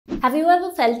Have you ever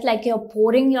felt like you're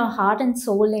pouring your heart and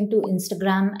soul into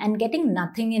Instagram and getting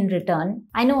nothing in return?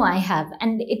 I know I have,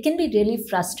 and it can be really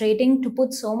frustrating to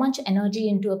put so much energy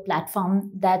into a platform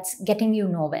that's getting you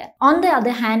nowhere. On the other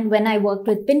hand, when I worked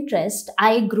with Pinterest,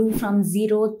 I grew from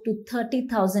 0 to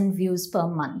 30,000 views per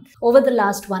month. Over the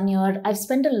last 1 year, I've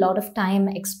spent a lot of time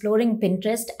exploring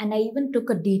Pinterest, and I even took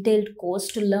a detailed course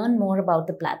to learn more about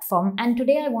the platform. And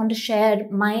today I want to share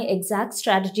my exact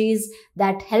strategies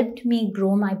that helped me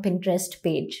grow my Pinterest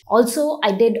page. Also,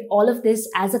 I did all of this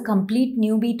as a complete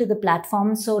newbie to the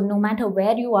platform. So no matter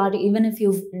where you are, even if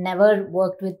you've never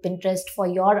worked with Pinterest for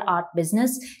your art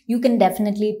business, you can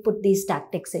definitely put these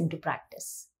tactics into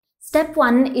practice. Step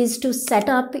 1 is to set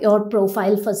up your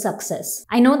profile for success.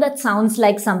 I know that sounds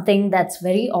like something that's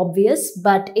very obvious,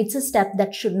 but it's a step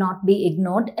that should not be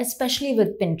ignored, especially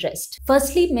with Pinterest.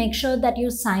 Firstly, make sure that you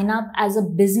sign up as a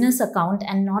business account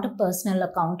and not a personal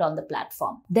account on the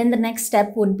platform. Then the next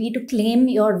step would be to claim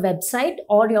your website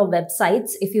or your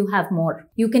websites if you have more.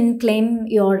 You can claim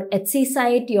your Etsy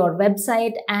site, your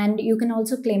website, and you can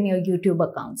also claim your YouTube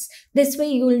accounts. This way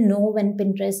you'll know when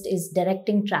Pinterest is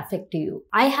directing traffic to you.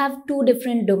 I have 2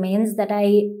 different domains that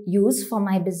I use for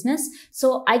my business,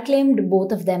 so I claimed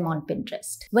both of them on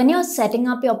Pinterest. When you're setting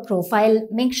up your profile,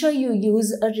 make sure you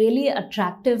use a really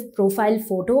attractive profile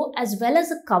photo as well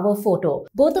as a cover photo,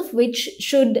 both of which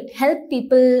should help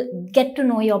people get to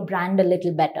know your brand a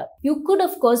little better. You could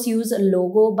of course use a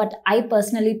logo, but I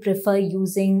personally prefer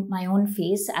using my own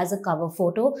face as a cover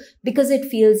photo because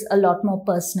it feels a lot more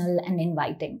personal and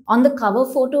inviting. On the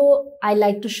cover photo, I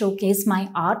like to showcase my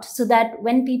art so that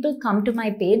when people come to my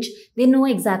page, they know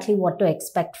exactly what to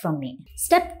expect from me.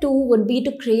 Step 2 would be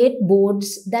to create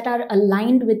boards that are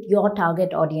aligned with your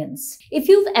target audience. If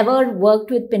you've ever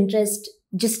worked with Pinterest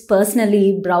just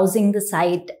personally browsing the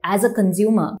site as a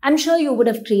consumer, I'm sure you would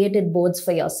have created boards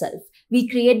for yourself. We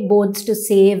create boards to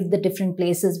save the different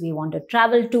places we want to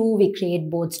travel to. We create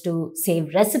boards to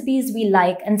save recipes we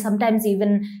like, and sometimes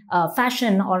even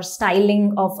fashion or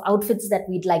styling of outfits that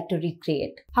we'd like to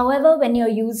recreate. However, when you're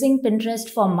using Pinterest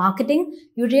for marketing,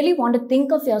 you really want to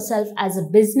think of yourself as a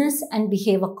business and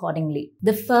behave accordingly.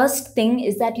 The first thing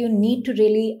is that you need to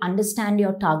really understand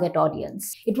your target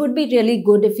audience. It would be really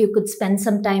good if you could spend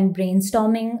some time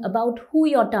brainstorming about who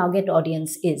your target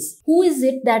audience is. Who is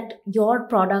it that your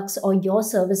products or your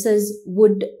services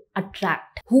would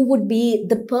attract? Who would be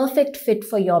the perfect fit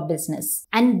for your business?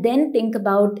 And then think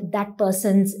about that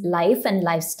person's life and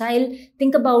lifestyle.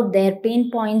 Think about their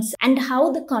pain points and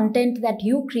how the content that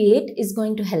you create is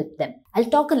going to help them. I'll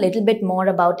talk a little bit more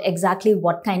about exactly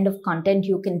what kind of content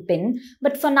you can pin,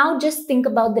 but for now, just think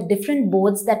about the different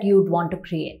boards that you'd want to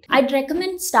create. I'd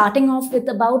recommend starting off with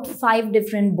about 5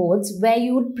 different boards where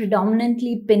you would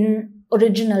predominantly pin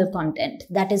original content,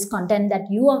 that is content that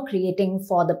you are creating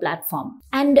for the platform.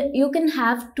 And you can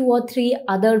have 2 or 3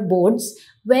 other boards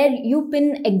where you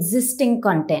pin existing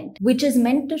content, which is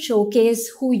meant to showcase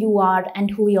who you are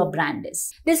and who your brand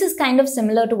is. This is kind of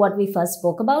similar to what we first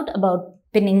spoke about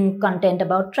pinning content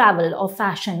about travel or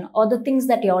fashion or the things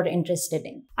that you're interested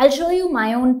in. I'll show you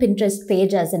my own Pinterest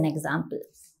page as an example.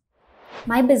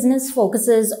 My business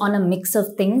focuses on a mix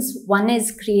of things. One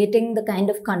is creating the kind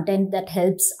of content that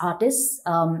helps artists,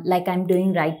 like I'm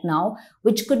doing right now,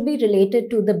 which could be related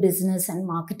to the business and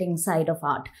marketing side of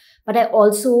art. But I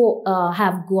also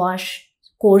have gouache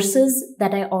courses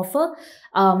that I offer.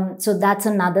 So that's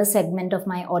another segment of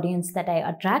my audience that I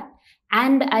attract.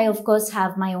 And I, of course,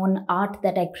 have my own art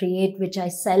that I create, which I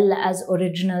sell as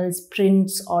originals,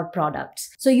 prints, or products.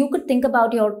 So you could think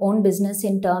about your own business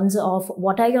in terms of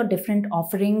what are your different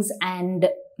offerings, and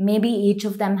maybe each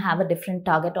of them have a different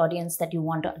target audience that you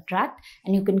want to attract,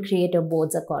 and you can create your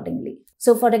boards accordingly.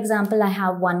 So for example, I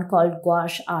have one called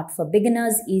Gouache Art for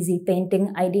Beginners, Easy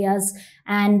Painting Ideas.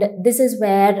 And this is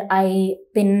where I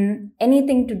pin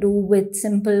anything to do with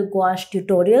simple gouache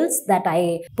tutorials that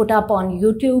I put up on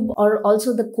YouTube, or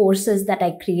also the courses that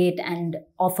I create and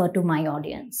offer to my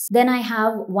audience. Then I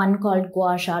have one called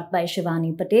Gouache Art by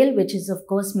Shivani, which is of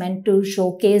course meant to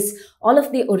showcase all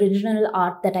of the original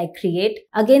art that I create.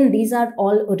 Again, these are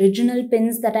all original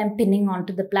pins that I'm pinning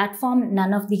onto the platform.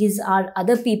 None of these are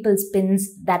other people's pins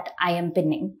that I am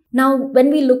pinning. Now,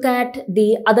 when we look at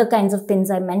the other kinds of pins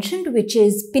I mentioned, which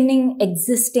is pinning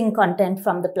existing content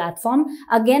from the platform,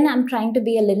 again, I'm trying to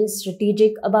be a little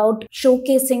strategic about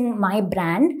showcasing my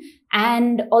brand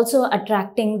and also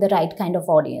attracting the right kind of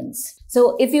audience.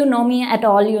 So if you know me at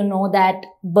all, you know that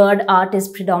bird art is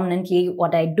predominantly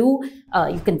what I do.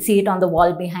 You can see it on the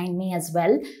wall behind me as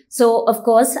well. So of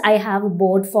course, I have a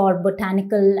board for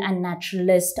botanical and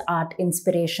naturalist art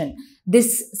inspiration.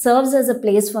 This serves as a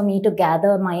place for me to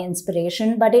gather my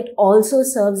inspiration, but it also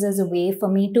serves as a way for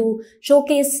me to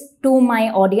showcase to my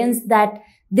audience that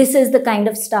this is the kind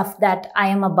of stuff that I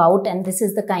am about and this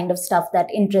is the kind of stuff that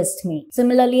interests me.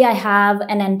 Similarly, I have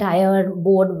an entire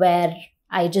board where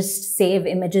I just save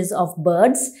images of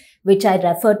birds, which I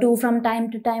refer to from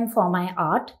time to time for my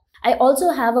art. I also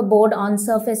have a board on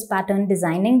surface pattern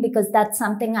designing because that's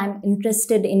something I'm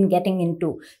interested in getting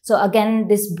into. So again,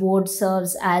 this board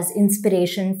serves as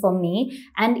inspiration for me.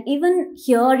 And even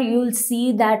here, you'll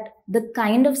see that the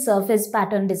kind of surface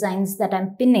pattern designs that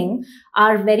I'm pinning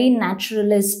are very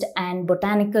naturalist and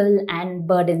botanical and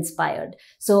bird inspired.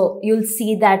 So you'll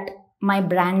see that my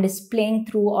brand is playing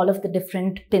through all of the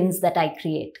different pins that I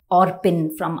create or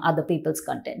pin from other people's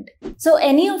content. So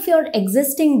any of your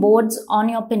existing boards on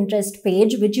your Pinterest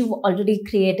page, which you've already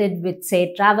created with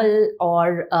say travel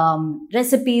or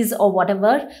recipes or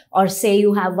whatever, or say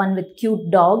you have one with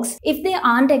cute dogs, if they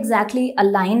aren't exactly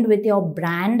aligned with your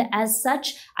brand as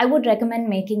such, I would recommend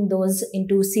making those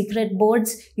into secret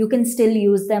boards. You can still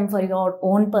use them for your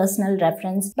own personal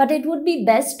reference, but it would be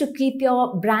best to keep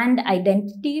your brand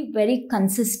identity very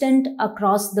consistent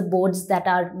across the boards that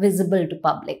are visible to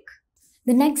public.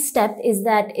 The next step is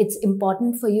that it's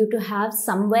important for you to have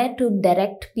somewhere to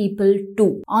direct people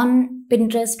to. On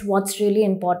Pinterest, what's really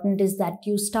important is that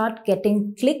you start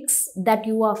getting clicks that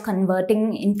you are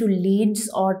converting into leads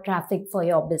or traffic for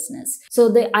your business.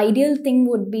 So the ideal thing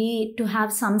would be to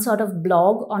have some sort of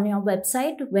blog on your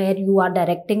website where you are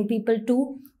directing people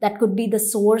to. That could be the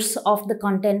source of the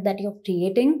content that you're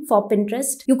creating for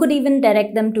Pinterest. You could even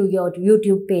direct them to your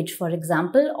YouTube page, for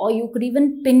example, or you could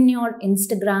even pin your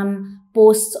Instagram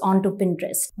posts onto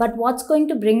Pinterest. But what's going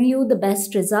to bring you the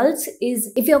best results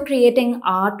is if you're creating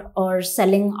art or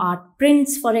selling art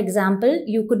prints, for example,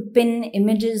 you could pin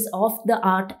images of the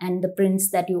art and the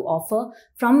prints that you offer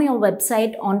from your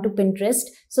website onto Pinterest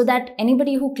so that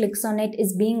anybody who clicks on it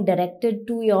is being directed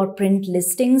to your print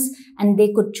listings and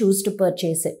they could choose to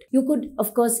purchase it. You could,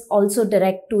 of course, also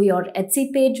direct to your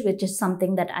Etsy page, which is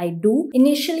something that I do.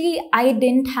 Initially, I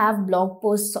didn't have blog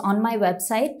posts on my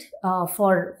website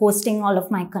for hosting all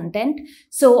of my content.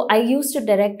 So I used to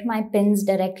direct my pins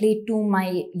directly to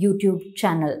my YouTube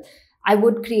channel. I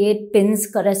would create pins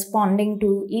corresponding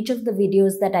to each of the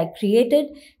videos that I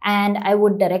created and I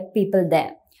would direct people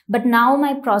there. But now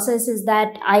my process is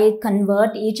that I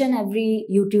convert each and every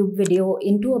YouTube video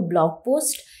into a blog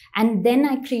post and then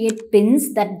I create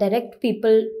pins that direct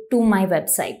people to my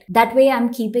website. That way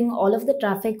I'm keeping all of the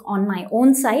traffic on my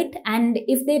own site, and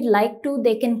if they'd like to,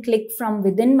 they can click from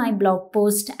within my blog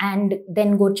post and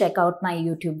then go check out my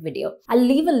YouTube video. I'll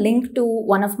leave a link to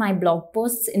one of my blog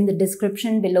posts in the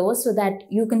description below so that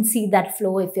you can see that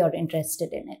flow if you're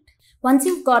interested in it. Once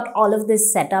you've got all of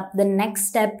this set up, the next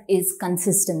step is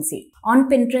consistency. On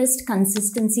Pinterest,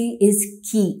 consistency is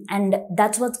key, and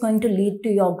that's what's going to lead to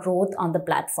your growth on the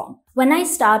platform. When I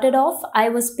started off, I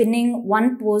was pinning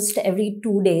one post every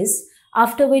 2 days,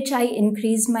 after which I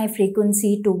increased my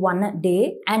frequency to 1 a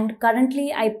day, and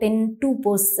currently I pin 2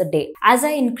 posts a day. As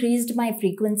I increased my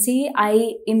frequency,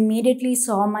 I immediately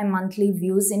saw my monthly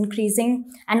views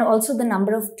increasing and also the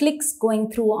number of clicks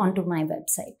going through onto my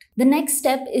website. The next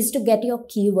step is to get your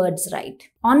keywords right.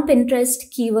 On Pinterest,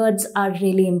 keywords are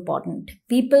really important.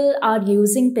 People are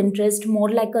using Pinterest more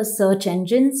like a search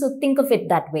engine, so think of it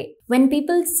that way. When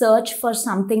people search for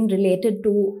something related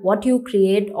to what you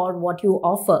create or what you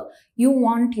offer, you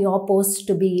want your post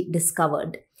to be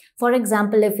discovered. For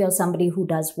example, if you're somebody who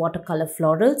does watercolor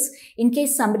florals, in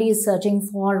case somebody is searching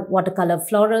for watercolor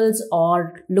florals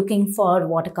or looking for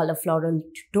watercolor floral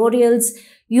tutorials,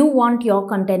 you want your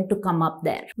content to come up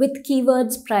there. With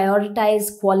keywords,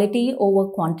 prioritize quality over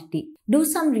quantity. Do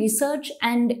some research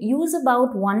and use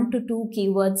about 1 to 2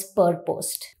 keywords per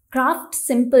post. Craft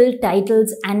simple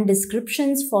titles and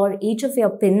descriptions for each of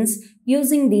your pins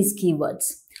using these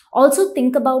keywords. Also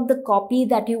think about the copy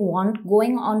that you want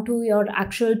going onto your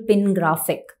actual pin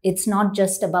graphic. It's not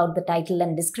just about the title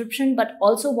and description, but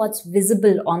also what's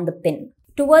visible on the pin.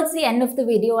 Towards the end of the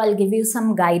video, I'll give you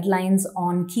some guidelines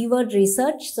on keyword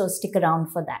research, so stick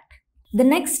around for that. The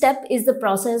next step is the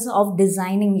process of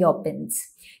designing your pins.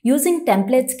 Using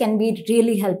templates can be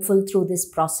really helpful through this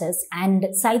process, and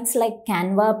sites like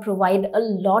Canva provide a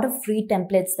lot of free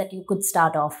templates that you could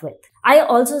start off with. I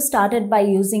also started by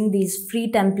using these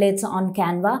free templates on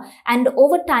Canva, and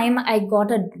over time I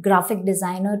got a graphic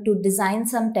designer to design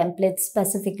some templates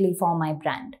specifically for my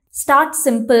brand. Start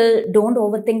simple, don't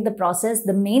overthink the process.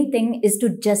 The main thing is to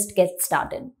just get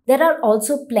started. There are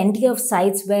also plenty of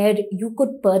sites where you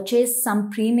could purchase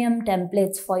some premium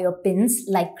templates for your pins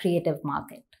like Creative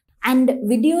Market. And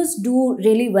videos do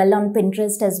really well on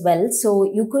Pinterest as well. So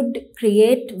you could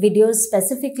create videos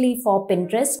specifically for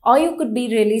Pinterest, or you could be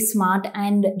really smart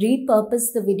and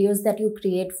repurpose the videos that you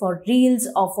create for Reels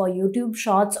or for YouTube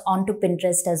Shorts onto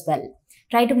Pinterest as well.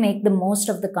 Try to make the most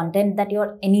of the content that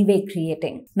you're anyway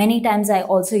creating. Many times I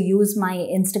also use my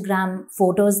Instagram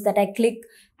photos that I click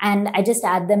and I just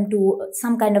add them to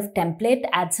some kind of template,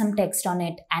 add some text on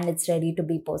it, and it's ready to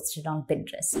be posted on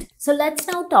Pinterest. So let's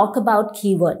now talk about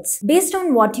keywords. Based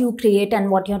on what you create and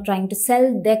what you're trying to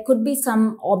sell, there could be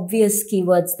some obvious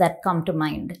keywords that come to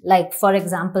mind. Like, for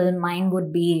example, mine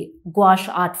would be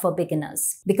gouache art for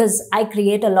beginners, because I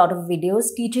create a lot of videos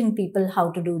teaching people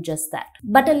how to do just that.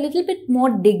 But a little bit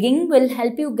more digging will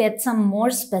help you get some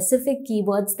more specific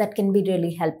keywords that can be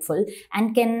really helpful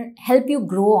and can help you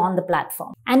grow on the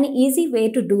platform. An easy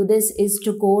way to do this is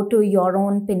to go to your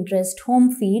own Pinterest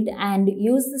home feed and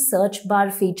use the search bar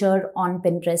feature on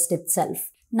Pinterest itself.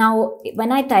 Now,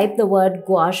 when I type the word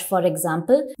gouache, for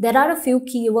example, there are a few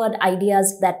keyword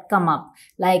ideas that come up,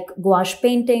 like gouache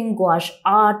painting, gouache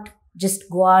art, just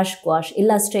gouache, gouache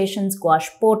illustrations,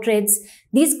 gouache portraits.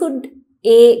 These could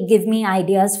give me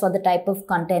ideas for the type of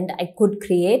content I could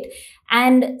create,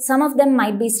 and some of them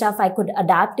might be stuff I could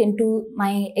adapt into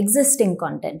my existing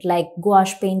content, like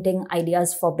gouache painting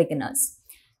ideas for beginners.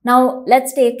 Now,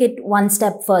 let's take it one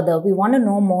step further. We want to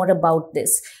know more about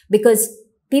this because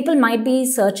people might be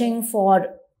searching for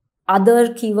other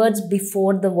keywords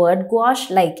before the word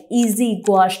gouache, like easy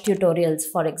gouache tutorials,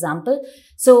 for example.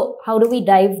 So how do we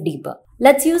dive deeper?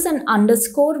 Let's use an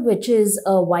underscore, which is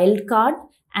a wildcard,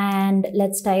 and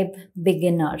let's type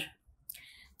beginner.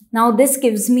 Now this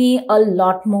gives me a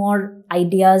lot more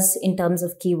ideas in terms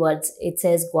of keywords. It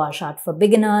says gouache art for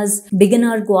beginners,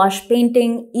 beginner gouache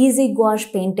painting, easy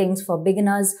gouache paintings for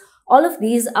beginners. All of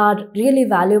these are really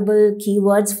valuable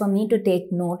keywords for me to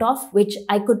take note of, which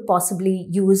I could possibly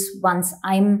use once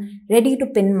I'm ready to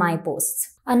pin my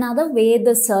posts. Another way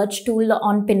the search tool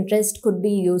on Pinterest could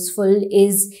be useful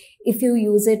is if you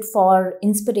use it for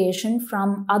inspiration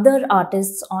from other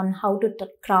artists on how to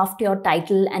craft your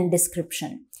title and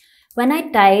description. When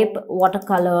I type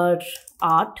watercolor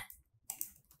art,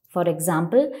 for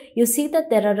example, you see that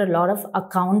there are a lot of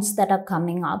accounts that are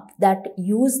coming up that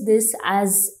use this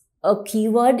as a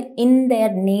keyword in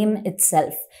their name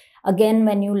itself. Again,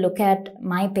 when you look at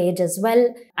my page as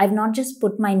well, I've not just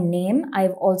put my name,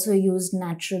 I've also used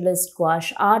Naturalist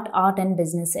Gouache Art and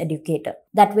Business Educator.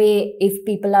 That way, if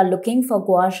people are looking for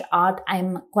gouache art,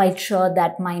 I'm quite sure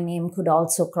that my name could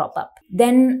also crop up.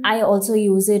 Then I also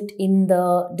use it in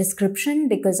the description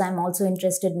because I'm also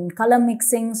interested in color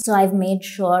mixing. So I've made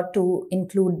sure to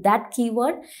include that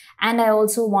keyword. And I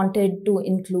also wanted to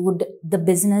include the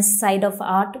business side of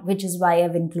art, which is why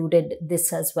I've included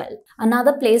this as well.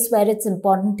 Another place where it's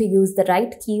important to use the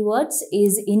right keywords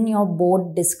is in your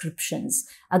board descriptions.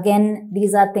 Again,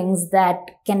 these are things that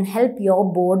can help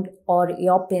your board or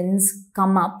your pins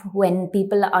come up when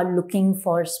people are looking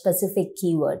for specific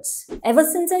keywords. Ever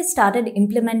since I started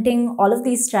implementing all of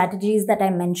these strategies that I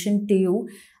mentioned to you,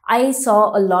 I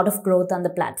saw a lot of growth on the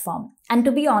platform. And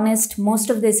to be honest, most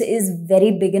of this is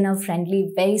very beginner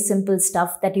friendly, very simple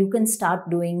stuff that you can start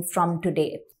doing from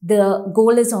today. The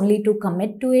goal is only to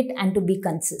commit to it and to be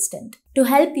consistent. To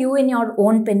help you in your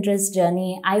own Pinterest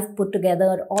journey, I've put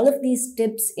together all of these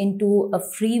tips into a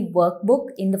free workbook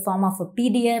in the form of a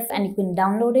PDF, and you can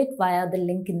download it via the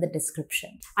link in the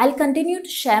description. I'll continue to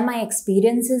share my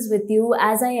experiences with you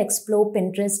as I explore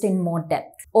Pinterest in more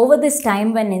depth. Over this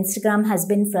time when Instagram has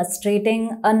been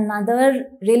frustrating, another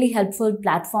really helpful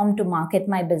platform to market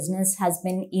my business has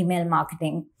been email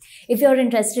marketing. If you're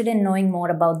interested in knowing more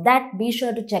about that, be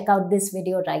sure to check out this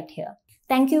video right here.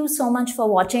 Thank you so much for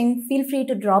watching. Feel free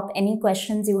to drop any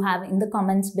questions you have in the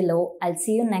comments below. I'll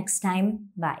see you next time.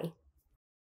 Bye.